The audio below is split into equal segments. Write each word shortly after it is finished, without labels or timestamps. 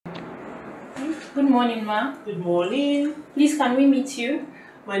Good morning, ma. Good morning. Please, can we meet you?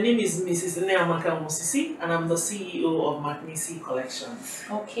 My name is Mrs. Amaka Nwosisi, and I'm the CEO of Mak Nisy Collections.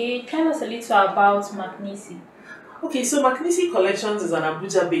 Okay, tell us a little about Mak Nisy. Okay, so Mak Nisy Collections is an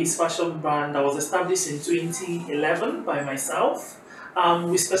Abuja-based fashion brand that was established in 2011 by myself.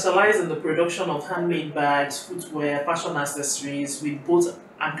 We specialize in the production of handmade bags, footwear, fashion accessories with both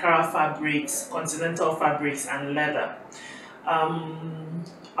Ankara fabrics, Continental fabrics, and leather.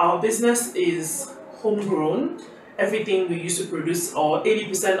 Our business is homegrown. Everything we used to produce, or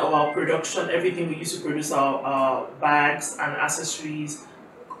 80% of our production, everything we used to produce our bags and accessories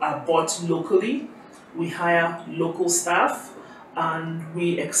are bought locally. We hire local staff and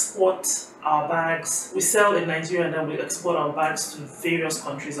we export our bags. We sell in Nigeria and then we export our bags to various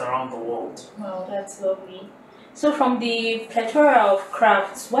countries around the world. Wow, that's lovely. So, from the plethora of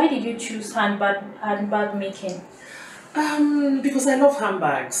crafts, why did you choose handbag making? Because I love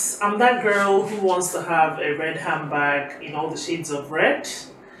handbags. I'm that girl who wants to have a red handbag in all the shades of red.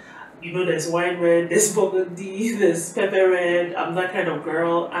 You know, there's wine red, there's burgundy, there's pepper red. I'm that kind of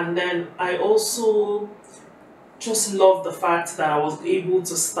girl. And then I also just love the fact that I was able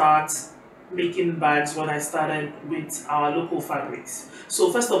to start making bags when I started with our local fabrics.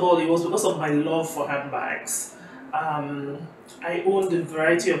 So first of all, it was because of my love for handbags. I owned a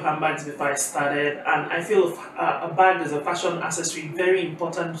variety of handbags before I started, and I feel a bag is a fashion accessory, very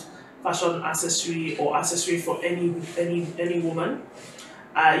important fashion accessory or accessory for any woman.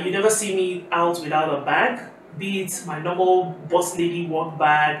 You never see me out without a bag, be it my normal boss lady work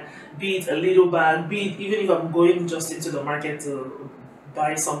bag, be it a little bag, be it even if I'm going just into the market to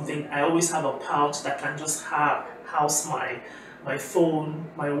buy something, I always have a pouch that can just house my phone,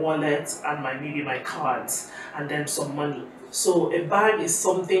 my wallet, and maybe my cards, and then some money. So a bag is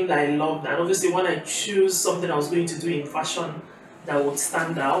something that I loved, and obviously when I choose something I was going to do in fashion that would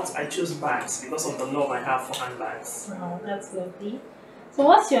stand out, I chose bags because of the love I have for handbags. Wow, that's lovely. So,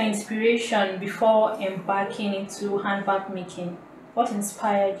 what's your inspiration before embarking into handbag making? What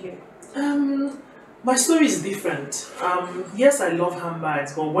inspired you? My story is different. Yes, I love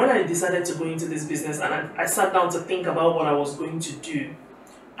handbags, but when I decided to go into this business and I sat down to think about what I was going to do,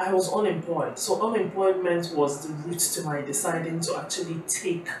 I was unemployed. So unemployment was the root to my deciding to actually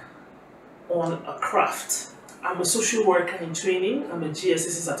take on a craft. I'm a social worker in training. I'm a GSCC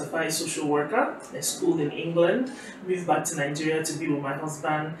certified social worker. I schooled in England, moved back to Nigeria to be with my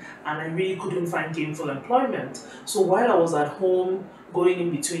husband, and I really couldn't find gainful employment. So while I was at home, going in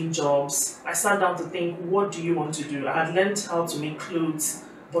between jobs, I sat down to think, what do you want to do? I had learned how to make clothes,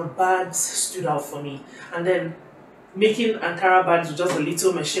 but bags stood out for me. And then making Ankara bags with just a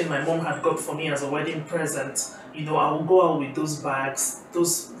little machine my mom had got for me as a wedding present. You know, I would go out with those bags,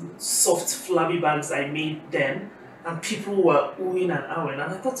 those soft, flabby bags I made then, and people were oohing and ahhing.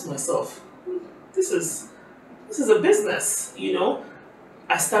 And I thought to myself, this is a business, you know.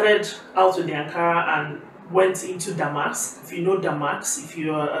 I started out with the Ankara and went into damask. If you know damask, if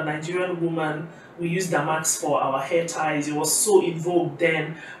you're a Nigerian woman, we use damask for our hair ties. It was so in vogue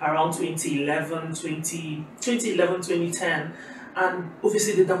then, around 2010. And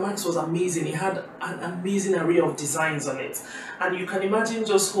obviously the damask was amazing. It had an amazing array of designs on it. And you can imagine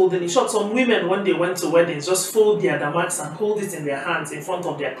just holding it. Short, some women, when they went to weddings, just fold their damask and hold it in their hands in front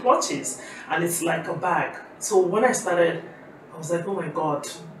of their clutches. And it's like a bag. So when I started, I was like, oh my God,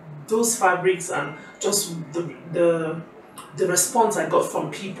 those fabrics and just the response I got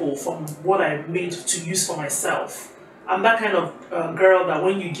from people, from what I made to use for myself. I'm that kind of girl that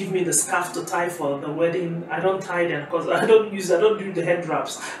when you give me the scarf to tie for the wedding, I don't tie them because I don't do the head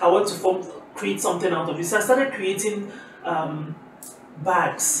wraps. I want to create something out of it. So I started creating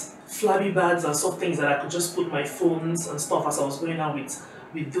bags, flabby bags and soft things that I could just put my phones and stuff as I was going out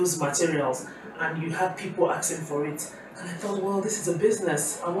with those materials. And you had people asking for it. And I thought, well, this is a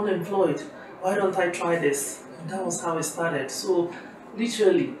business. I'm unemployed. Why don't I try this? And that was how it started. So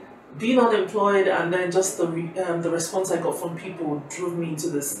literally, being unemployed and then just the response I got from people drove me into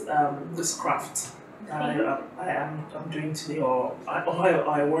this craft that I'm doing today, or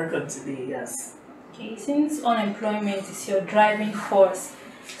I work on today. Yes. Okay, since unemployment is your driving force,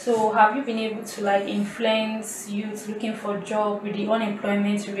 so have you been able to like influence youth looking for a job with the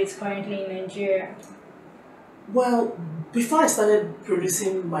unemployment rate currently in Nigeria? Well, before I started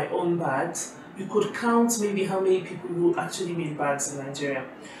producing my own bags, you could count maybe how many people who actually made bags in Nigeria.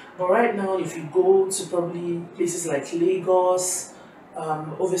 But right now, if you go to probably places like Lagos,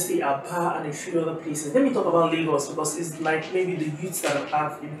 obviously Aba and a few other places. Let me talk about Lagos because it's like maybe the youth that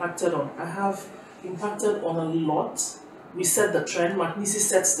I've impacted on. I have impacted on a lot. We set the trend. Mak Nisy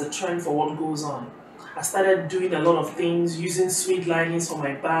sets the trend for what goes on. I started doing a lot of things, using sweet linings for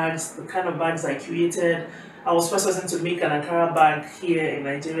my bags, the kind of bags I created. I was first person to make an Ankara bag here in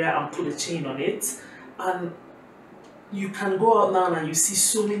Nigeria and put a chain on it. And you can go out now and you see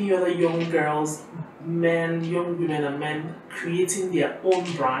so many other young girls, men, young women and men creating their own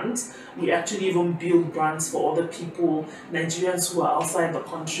brands. We actually even build brands for other people, Nigerians who are outside the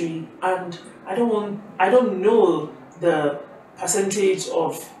country. And I don't know the percentage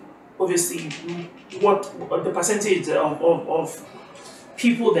of, obviously, what the percentage of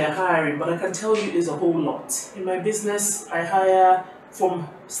people they're hiring, but I can tell you is a whole lot. In my business, I hire, from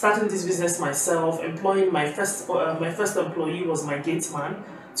starting this business myself, employing my first employee was my gate man.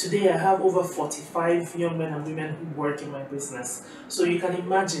 Today I have over 45 young men and women who work in my business. So you can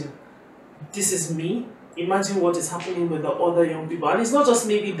imagine, this is me. Imagine what is happening with the other young people. And it's not just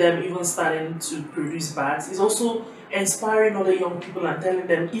maybe them even starting to produce bags, it's also inspiring other young people and telling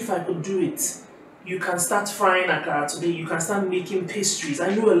them, if I could do it, you can start frying Ankara today, you can start making pastries.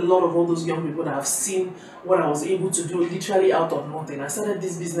 I know a lot of all those young people that have seen what I was able to do literally out of nothing. I started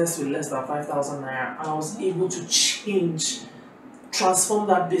this business with less than 5,000 naira and I was able to transform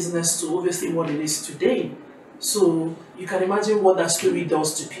that business to obviously what it is today. So you can imagine what that story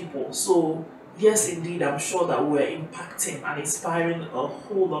does to people. So yes, indeed, I'm sure that we're impacting and inspiring a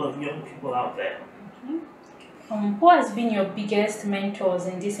whole lot of young people out there. Who has been your biggest mentors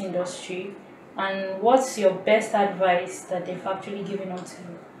in this industry? And what's your best advice that they've actually given out to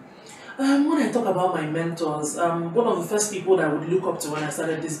you? When I talk about my mentors, one of the first people that I would look up to when I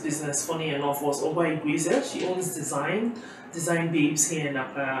started this business, funny enough, was Igweze. She owns Design Babes here in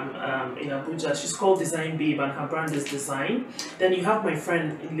Abuja. She's called Design Babe and her brand is Design. Then you have my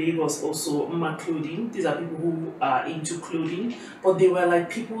friend in Lagos also, Mak Clothing. These are people who are into clothing, but they were like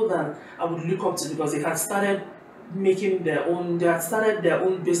people that I would look up to because they had started making their own, they had started their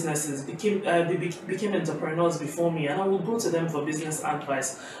own businesses, became entrepreneurs before me, and I would go to them for business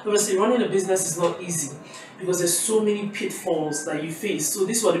advice. Obviously, running a business is not easy because there's so many pitfalls that you face. So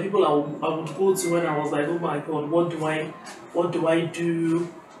these were the people I would go to when I was like, oh my God, what do I do?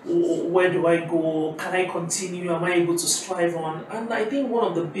 Where do I go? Can I continue? Am I able to strive on? And I think one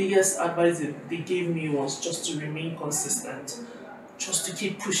of the biggest advice that they gave me was just to remain consistent. Just to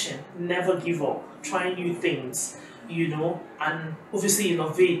keep pushing, never give up, try new things, and obviously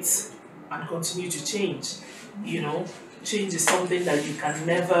innovate and continue to change. Change is something that you can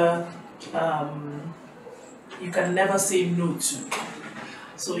never say no to.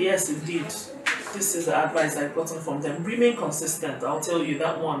 So yes, indeed, this is the advice I've gotten from them. Remain consistent. I'll tell you,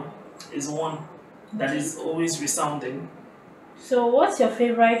 that one is one that is always resounding. So what's your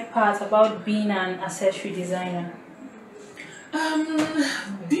favorite part about being an accessory designer?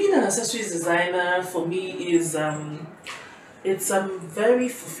 Being an accessories designer for me is it's very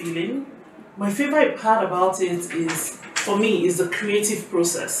fulfilling. My favorite part about it is, for me, is the creative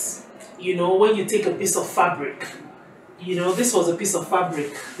process. When you take a piece of fabric, this was a piece of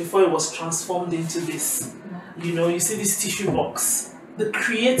fabric before it was transformed into this. You see this tissue box. The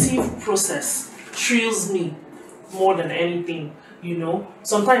creative process thrills me more than anything.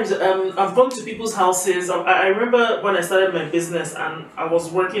 Sometimes I've gone to people's houses. I remember when I started my business and I was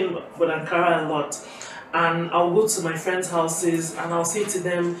working with Ankara a lot, and I'll go to my friends' houses and I'll say to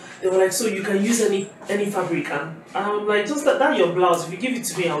them, they were like, so you can use any fabric, and I'm like, just that your blouse, if you give it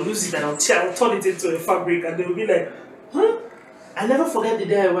to me, I'll lose it and I'll turn it into a fabric, and they'll be like, huh? I never forget the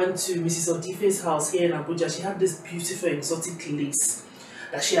day I went to Mrs. Otife's house here in Abuja. She had this beautiful exotic lace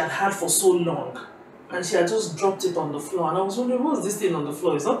that she had for so long. And she had just dropped it on the floor, and I was wondering, what's this thing on the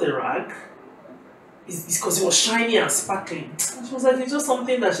floor? It's not a rag. It's because it was shiny and sparkling. And she was like, it's just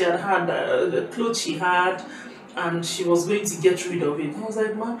something that she had, the clothes she had, and she was going to get rid of it. I was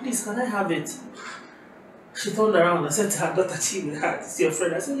like, Ma, please, can I have it? She turned around and said to her daughter, it's your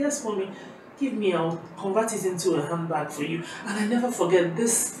friend. I said, yes, mommy, give me, I'll convert it into a handbag for you. And I never forget,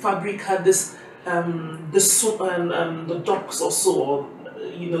 this fabric had this, the ducks or so, or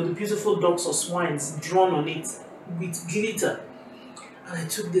the beautiful ducks or swines drawn on it with glitter. And I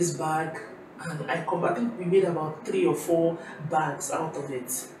took this bag and I think we made about 3 or 4 bags out of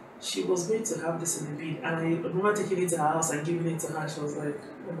it. She was going to have this in the bin, and I remember taking it to her house and giving it to her. She was like,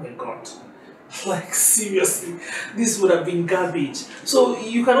 oh my God, like seriously, this would have been garbage. So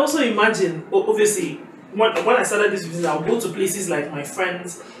you can also imagine, obviously, when I started this business, I'll go to places like my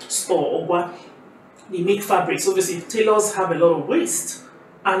friend's store, or they make fabrics. Obviously, tailors have a lot of waste.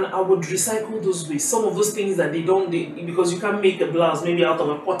 and I would recycle those waste. Some of those things that because you can't make a blouse maybe out of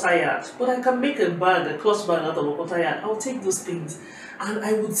a quarter yard, but I can make a cloth bag out of a quarter yard. I'll take those things, and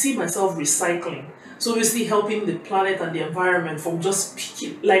I would see myself recycling. So obviously helping the planet and the environment from just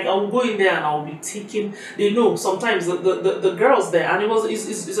picking. Like I'll go in there and I'll be taking. They know sometimes the girls there, and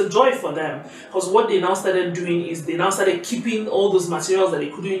it's a joy for them, because what they now started doing is they now started keeping all those materials that they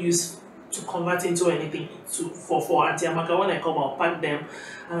couldn't use to convert into anything for Auntie Amaka. When I come, I'll pack them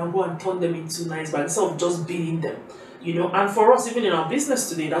and I'll go and turn them into nice bags instead of just beating them. And for us, even in our business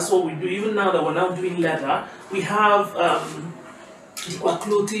today, that's what we do. Even now that we're now doing leather, we have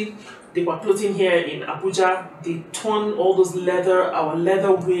Dequa clothing here in Abuja. They turn all those our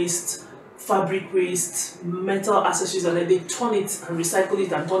leather waste, fabric waste, metal accessories, and then they turn it and recycle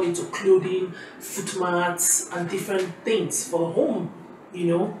it and turn it to clothing, foot mats, and different things for home.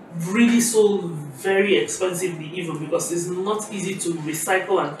 Really sold very expensively, even because it's not easy to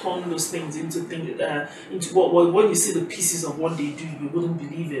recycle and turn those things into what when you see the pieces of what they do, you wouldn't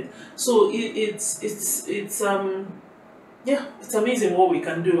believe it. So it's amazing what we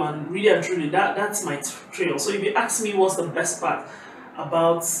can do, and really and truly that's my trail. So if you ask me what's the best part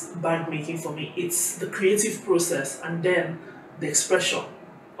about bag making for me, it's the creative process and then the expression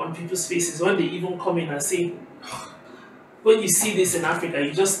on people's faces when they even come in and say, when you see this in Africa,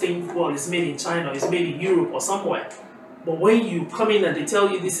 you just think, well, it's made in China, it's made in Europe or somewhere. But when you come in and they tell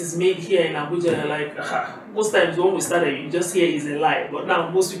you this is made here in Abuja, you're like, most times when we started, you just hear it's a lie. But now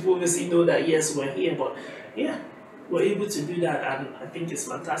most people obviously know that, yes, we're here. But yeah, we're able to do that, and I think it's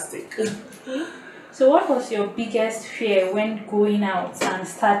fantastic. So what was your biggest fear when going out and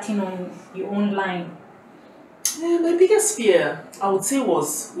starting on your own line? My biggest fear, I would say,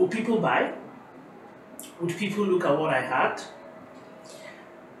 was, will people buy? Would people look at what I had?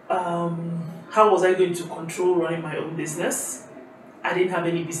 How was I going to control running my own business? I didn't have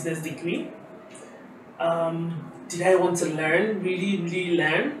any business degree. Did I want to learn, really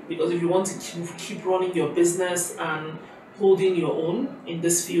learn? Because if you want to keep running your business and holding your own in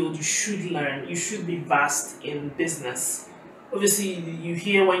this field, you should learn. You should be vast in business. Obviously, you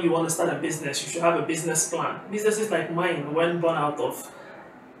hear when you want to start a business, you should have a business plan. Businesses like mine weren't born out of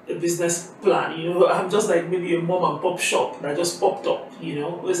a business plan. I'm just like maybe a mom and pop shop that just popped up.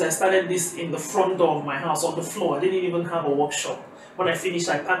 Because I started this in the front door of my house on the floor. I didn't even have a workshop. When I finished,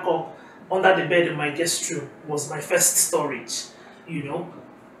 I packed up under the bed in my guest room was my first storage.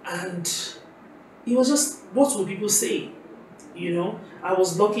 And it was just, what will people say? I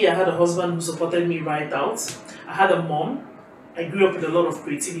was lucky I had a husband who supported me right out. I had a mom. I grew up with a lot of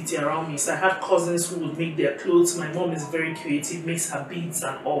creativity around me. So I had cousins who would make their clothes. My mom is very creative, makes her beads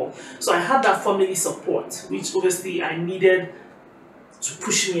and all. So I had that family support, which obviously I needed to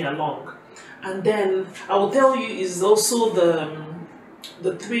push me along. And then I will tell you is also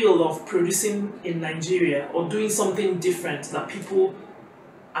the thrill of producing in Nigeria or doing something different that people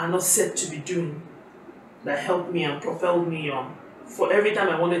are not said to be doing that helped me and propelled me on. For every time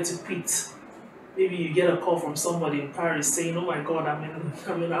I wanted to quit, maybe you get a call from somebody in Paris saying, oh my God, I'm in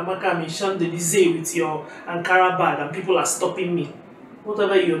Amaka, I'm in Champs-Élysées with your Ankara bag and people are stopping me.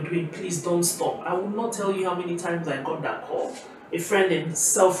 Whatever you're doing, please don't stop. I will not tell you how many times I got that call. A friend in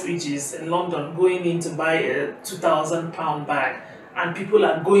Selfridges in London going in to buy a £2,000 bag, and people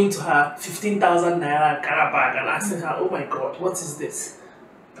are going to her 15,000 naira Ankara bag and asking her, oh my God, what is this?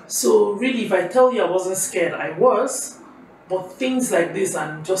 So really, if I tell you I wasn't scared, I was. But things like this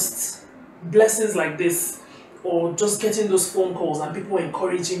and just blessings like this, or just getting those phone calls and people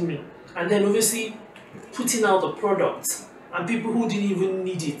encouraging me, and then obviously putting out a product and people who didn't even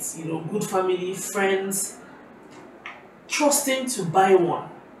need it, good family, friends, trusting to buy one,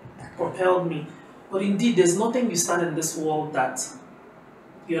 propelled me. But indeed, there's nothing you start in this world that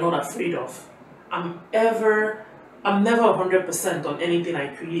you're not afraid of. I'm never 100% on anything I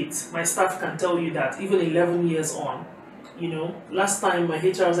create. My staff can tell you that, even 11 years on. Last time my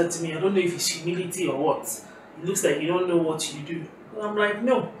HR said to me, I don't know if it's humility or what. It looks like you don't know what you do. And I'm like,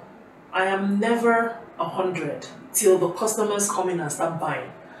 no, I am never 100 till the customers come in and start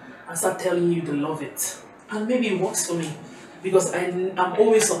buying and start telling you they love it. And maybe it works for me because I'm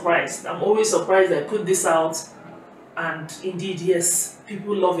always surprised. I'm always surprised I put this out and indeed, yes,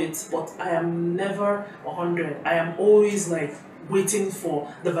 people love it, but I am never 100. I am always like waiting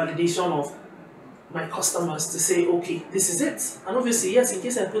for the validation of my customers to say, okay, this is it. And obviously, yes, in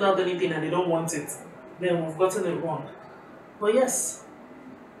case I put out anything and they don't want it, then we've gotten it wrong. But yes,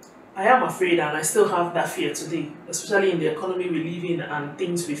 I am afraid and I still have that fear today, especially in the economy we live in and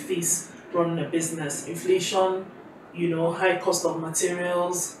things we face running a business. Inflation, high cost of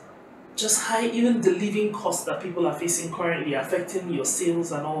materials, just high, even the living costs that people are facing currently affecting your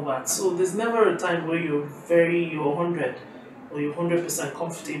sales and all that. So there's never a time where you're 100 or you're 100%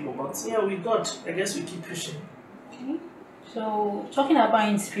 comfortable. But yeah, with God, I guess we keep pushing. Okay. So, talking about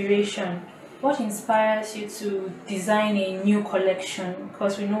inspiration, what inspires you to design a new collection?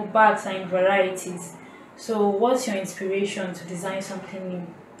 Because we know bags are in varieties. So, what's your inspiration to design something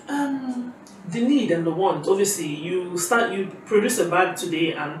new? The need and the want. Obviously, you produce a bag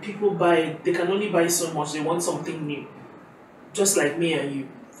today, and people buy it. They can only buy so much. They want something new. Just like me and you.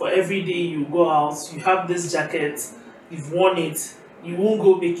 For every day you go out, you have this jacket, you've worn it, you won't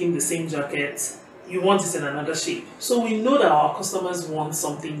go making the same jacket, you want it in another shape. So we know that our customers want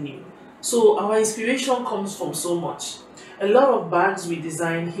something new. So our inspiration comes from so much. A lot of bags we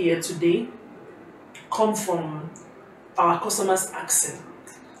design here today come from our customers asking.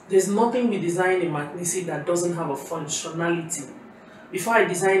 There's nothing we design in Mak Nisy that doesn't have a functionality. Before I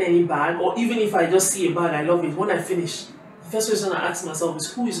design any bag, or even if I just see a bag, I love it, when I finish, the first question I ask myself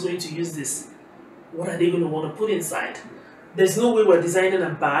is, who is going to use this? What are they going to want to put inside? There's no way we're designing a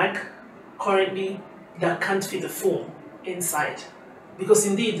bag currently that can't fit a phone inside. Because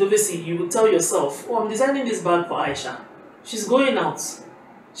indeed, obviously, you will tell yourself, oh, I'm designing this bag for Aisha. She's going out.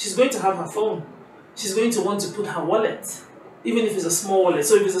 She's going to have her phone. She's going to want to put her wallet, even if it's a small wallet.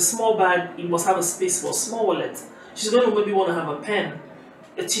 So if it's a small bag, it must have a space for a small wallet. She's going to maybe want to have a pen,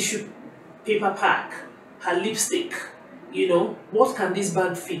 a tissue paper pack, her lipstick. You know, what can this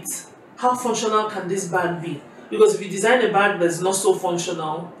bag fit? How functional can this bag be? Because if you design a bag that's not so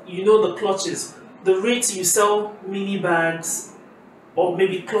functional, you know the clutches. The rate you sell mini bags or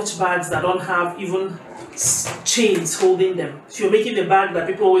maybe clutch bags that don't have even chains holding them. If you're making a bag that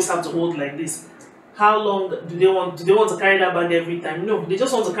people always have to hold like this, how long do they want? Do they want to carry that bag every time? No, they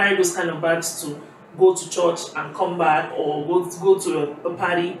just want to carry those kind of bags to go to church and come back, or go to a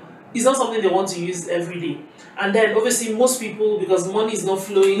party. It's not something they want to use every day. And then obviously most people, because money is not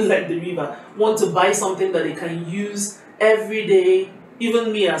flowing like the river, want to buy something that they can use every day.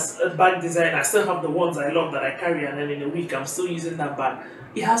 Even me as a bag designer, I still have the ones I love that I carry, and then in a week I'm still using that bag.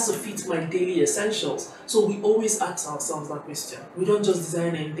 It has to fit my daily essentials. So we always ask ourselves that question. We don't just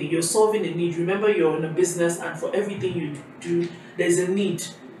design anything. You're solving a need. Remember, you're in a business, and for everything you do, there's a need.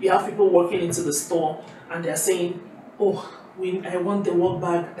 You have people walking into the store and they're saying, oh, I want the work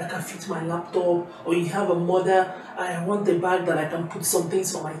bag that can fit my laptop. Or you have a mother, I want the bag that I can put some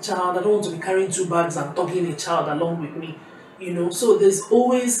things for my child. I don't want to be carrying two bags and tugging a child along with me. You know, so there's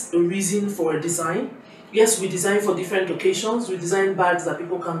always a reason for a design. Yes, we design for different occasions. We design bags that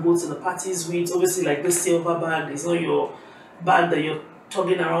people can go to the parties with. Obviously, like this silver bag is not your bag that you're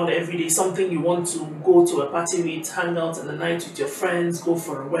tugging around every day. Something you want to go to a party with, hang out in the night with your friends, go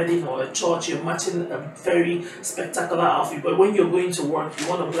for a wedding or a church. You're matching a very spectacular outfit. But when you're going to work, you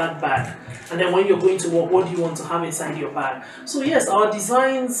want a black bag. And then when you're going to work, what do you want to have inside your bag? So yes, our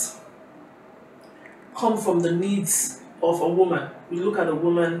designs come from the needs of a woman. We look at a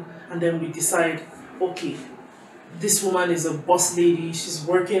woman and then we decide, okay, this woman is a boss lady, she's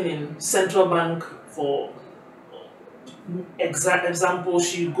working in central bank for example,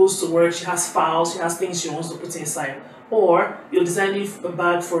 she goes to work, she has files, she has things she wants to put inside. Or you're designing a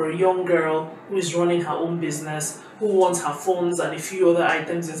bag for a young girl who is running her own business, who wants her phones and a few other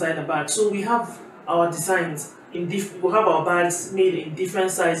items inside the bag. So we have our designs we have our bags made in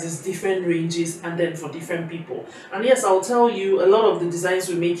different sizes, different ranges, and then for different people. And yes, I'll tell you, a lot of the designs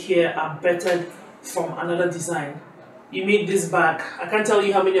we make here are bettered from another design. You made this bag. I can't tell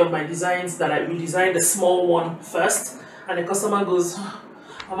you how many of my designs that we designed a small one first, and the customer goes, "Oh,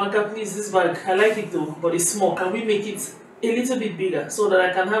 Amaka, please, this bag, I like it though, but it's small. Can we make it a little bit bigger so that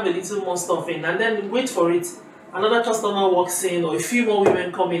I can have a little more stuff in?" And then wait for it. Another customer walks in, or a few more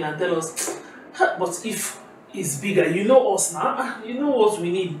women come in and tell us, "But if it's bigger, you know us now, you know what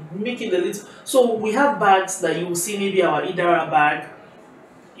we need, make it a little." So we have bags that you will see, maybe our Idara bag,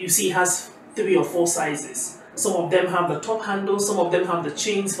 you see has 3 or 4 sizes. Some of them have the top handle, some of them have the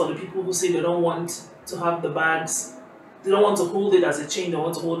chains for the people who say they don't want to have the bags. They don't want to hold it as a chain, they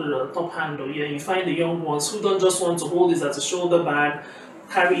want to hold it at the top handle. Yeah, you find the young ones who don't just want to hold it as a shoulder bag,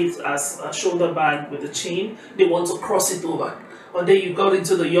 carry it as a shoulder bag with a chain, they want to cross it over. Or then you got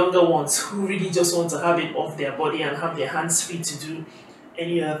into the younger ones who really just want to have it off their body and have their hands free to do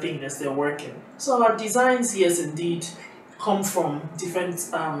any other thing as they're working. So our designs, yes indeed, come from different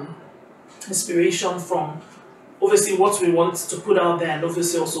inspiration from obviously what we want to put out there, and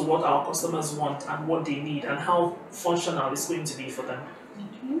obviously also what our customers want and what they need and how functional it's going to be for them.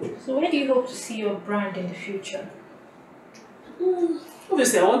 So where do you hope to see your brand in the future?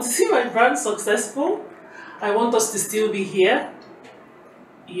 Obviously I want to see my brand successful. I want us to still be here.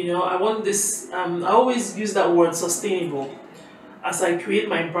 I want this, I always use that word sustainable. As I create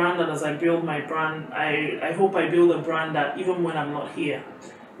my brand and as I build my brand, I hope I build a brand that even when I'm not here,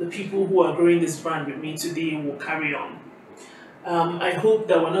 the people who are growing this brand with me today will carry on. I hope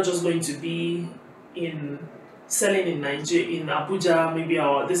that we're not just going to be in selling in Nigeria, in Abuja. Maybe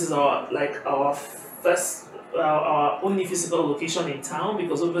this is our first, our only physical location in town,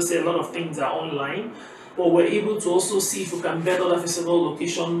 because obviously a lot of things are online. But we're able to also see if we can build other physical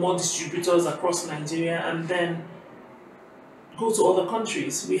location, more distributors across Nigeria, and then go to other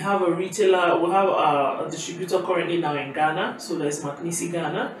countries. We have a retailer, we have a distributor currently now in Ghana, so there's Mak Nisy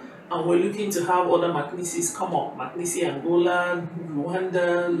Ghana, and we're looking to have other Mak Nisys come up, Mak Nisy Angola,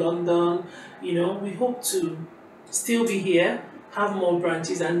 Rwanda, London. We hope to still be here, have more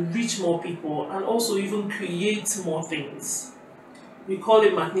branches and reach more people, and also even create more things. We call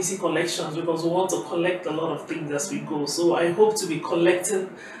it Mak Nisy collections because we want to collect a lot of things as we go. So I hope to be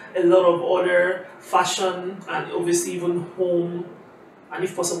collecting a lot of other fashion and obviously even home and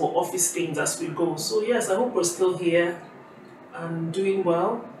if possible office things as we go. So yes, I hope we're still here and doing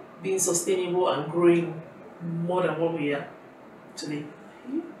well, being sustainable and growing more than what we are today.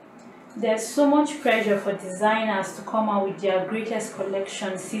 There's so much pressure for designers to come out with their greatest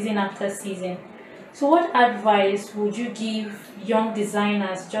collection season after season. So what advice would you give young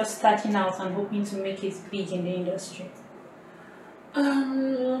designers just starting out and hoping to make it big in the industry?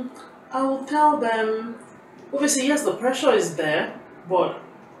 I will tell them, obviously, yes, the pressure is there, but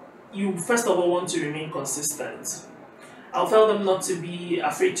you first of all want to remain consistent. I'll tell them not to be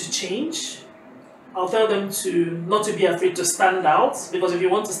afraid to change. I'll tell them to not to be afraid to stand out, because if you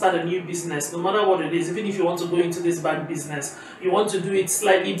want to start a new business, no matter what it is, even if you want to go into this bad business, you want to do it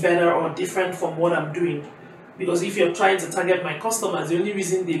slightly better or different from what I'm doing. Because if you're trying to target my customers, the only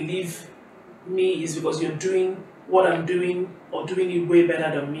reason they leave me is because you're doing what I'm doing or doing it way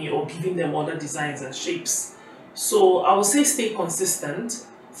better than me or giving them other designs and shapes. So I would say stay consistent.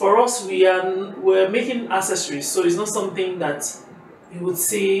 For us, we're making accessories, so it's not something that you would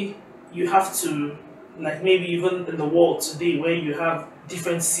say you have to, like maybe even in the world today where you have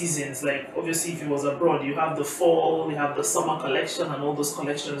different seasons, like obviously if it was abroad, you have the fall, you have the summer collection and all those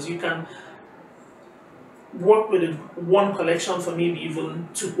collections. You can work with one collection for maybe even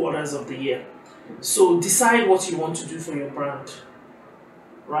 2 quarters of the year. So decide what you want to do for your brand,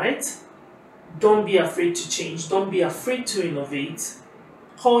 right? Don't be afraid to change, don't be afraid to innovate,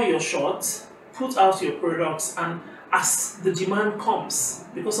 call your shots, put out your products, and as the demand comes,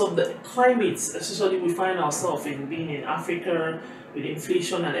 because of the climate, especially we find ourselves in being in Africa with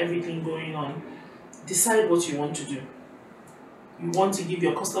inflation and everything going on, decide what you want to do. You want to give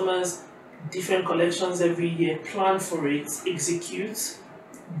your customers different collections every year, plan for it, execute.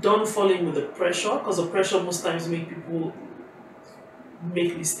 Don't fall in with the pressure, because the pressure most times make people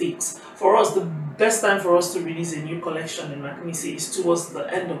make mistakes. For us, the best time for us to release a new collection in Mak Nisy is towards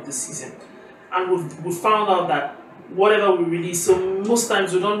the end of the season. And we've found out that whatever we release, so most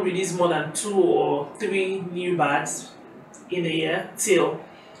times we don't release more than 2 or 3 new bags in a year till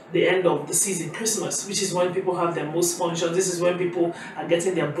the end of the season, Christmas, which is when people have their most functions. This is when people are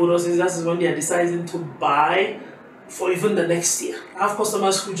getting their bonuses. This is when they are deciding to buy for even the next year. I have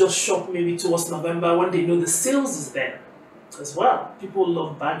customers who just shop maybe towards November when they know the sales is there as well. People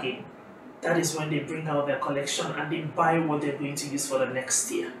love bagging. That is when they bring out their collection and they buy what they're going to use for the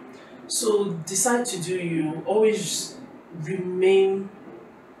next year. So decide to do you. Always remain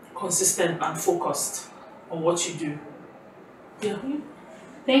consistent and focused on what you do. Yeah.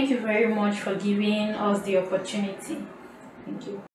 Thank you very much for giving us the opportunity. Thank you.